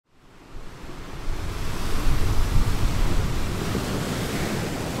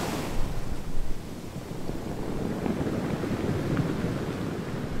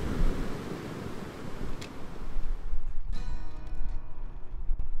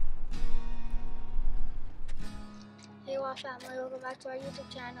WAAF family, welcome back to our YouTube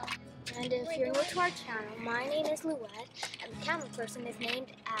channel. And if you're new to our channel, my name is Louette, and the camera person is named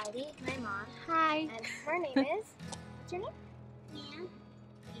Allie, my mom. Hi. And her name is, what's your name?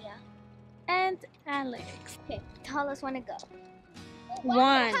 Yeah. And Alex. Okay, tell us when to go.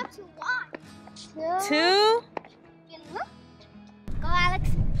 One. You have to watch. Two. Go, Alex.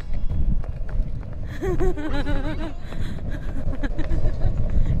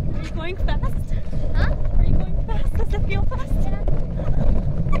 Are you going fast? Huh? Are you going fast? Does it feel fast? Yeah.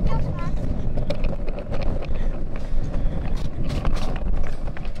 It feels fast.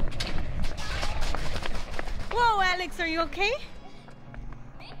 Whoa, Alex, are you okay?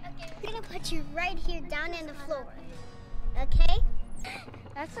 Okay, we're gonna put you right here down in the floor. Okay?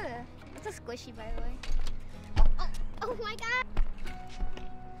 That's a squishy, by the way. Oh my god!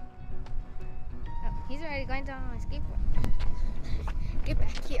 Oh, he's already going down on my skateboard. Get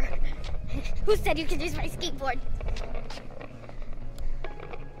back here. Who said you could use my skateboard?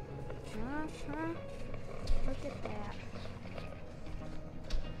 Look at that.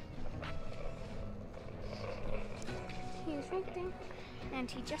 He was right there, and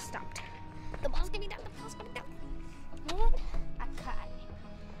he just stopped. The ball's coming down, the ball's coming down. And a cut.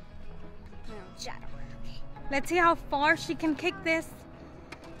 No, shadow. Okay. Let's see how far she can kick this.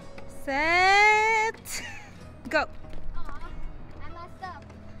 Set. Go. Aw, I messed up.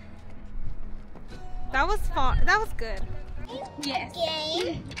 That was far. That was good. Yes.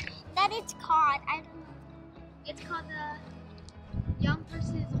 Game that it's called, I don't know. It's called the young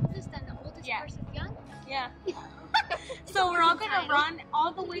versus oldest and the oldest versus young. Yeah. So we're all gonna run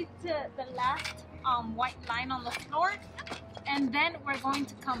all the way to the last white line on the floor, and then we're going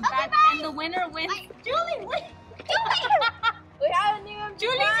to come back, and the winner wins. Julie, wait. We have a new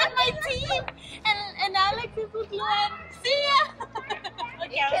Julie's in my team, and Alex is with Luan. See ya.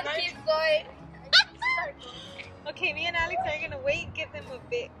 Okay, keep going. okay, me and Alex are gonna wait, give them a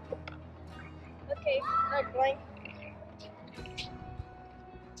bit. Okay, we're going.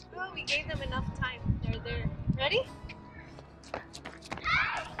 Oh, we gave them enough time. They're there. Ready?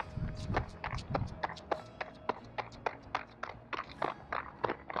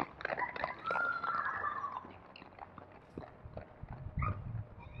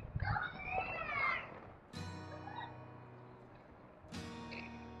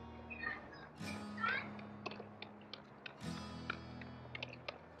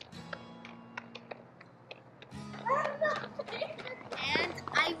 And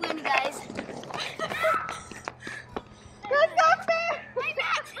I win, guys. That's not fair! My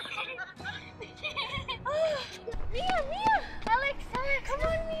back! Mia! Alex! Come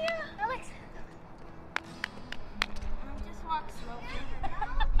on, Mia! Alex! Just walk slow.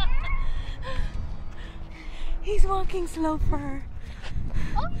 He's walking slow for her.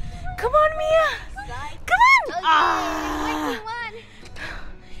 Oh. Come on, Mia! Come on! Okay, Ah. you won.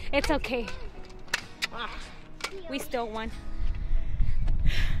 It's okay. We still won.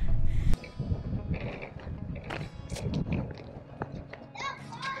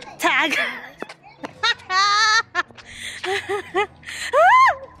 Tag!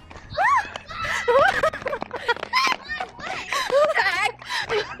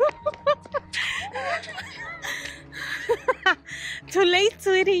 Too late,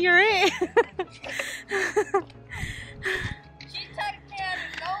 sweetie, you're it. She tugged me out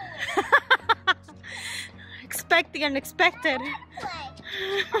of nowhere. Expect the unexpected.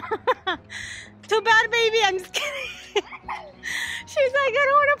 Too bad, baby. I'm just kidding. She's like, I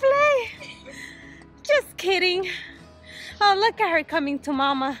don't want to play. Just kidding. Oh, look at her coming to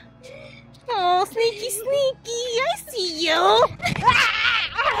mama. Oh, sneaky, sneaky. I see you.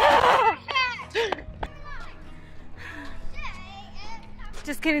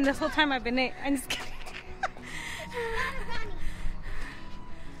 Just kidding. This whole time I've been it. I'm just kidding.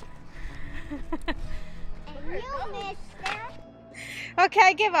 You missed that. Okay,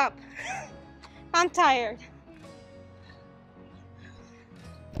 I give up. I'm tired.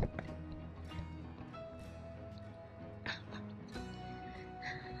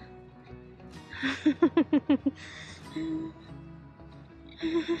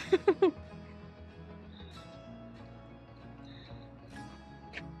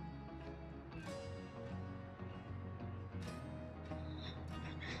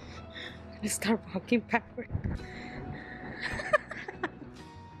 I start walking backward.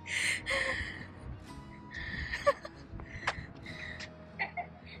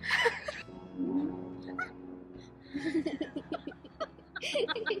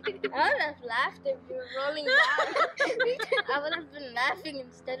 I would have laughed if you were rolling down. I would have been laughing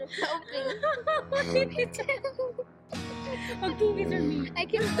instead of helping. Okay, these are me. I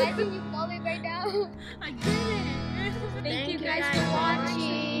can imagine you falling right now. I did it. Thank you guys for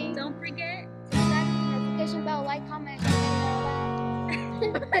watching. Don't forget subscribe, notification bell, like, comment, share, all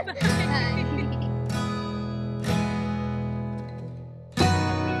that.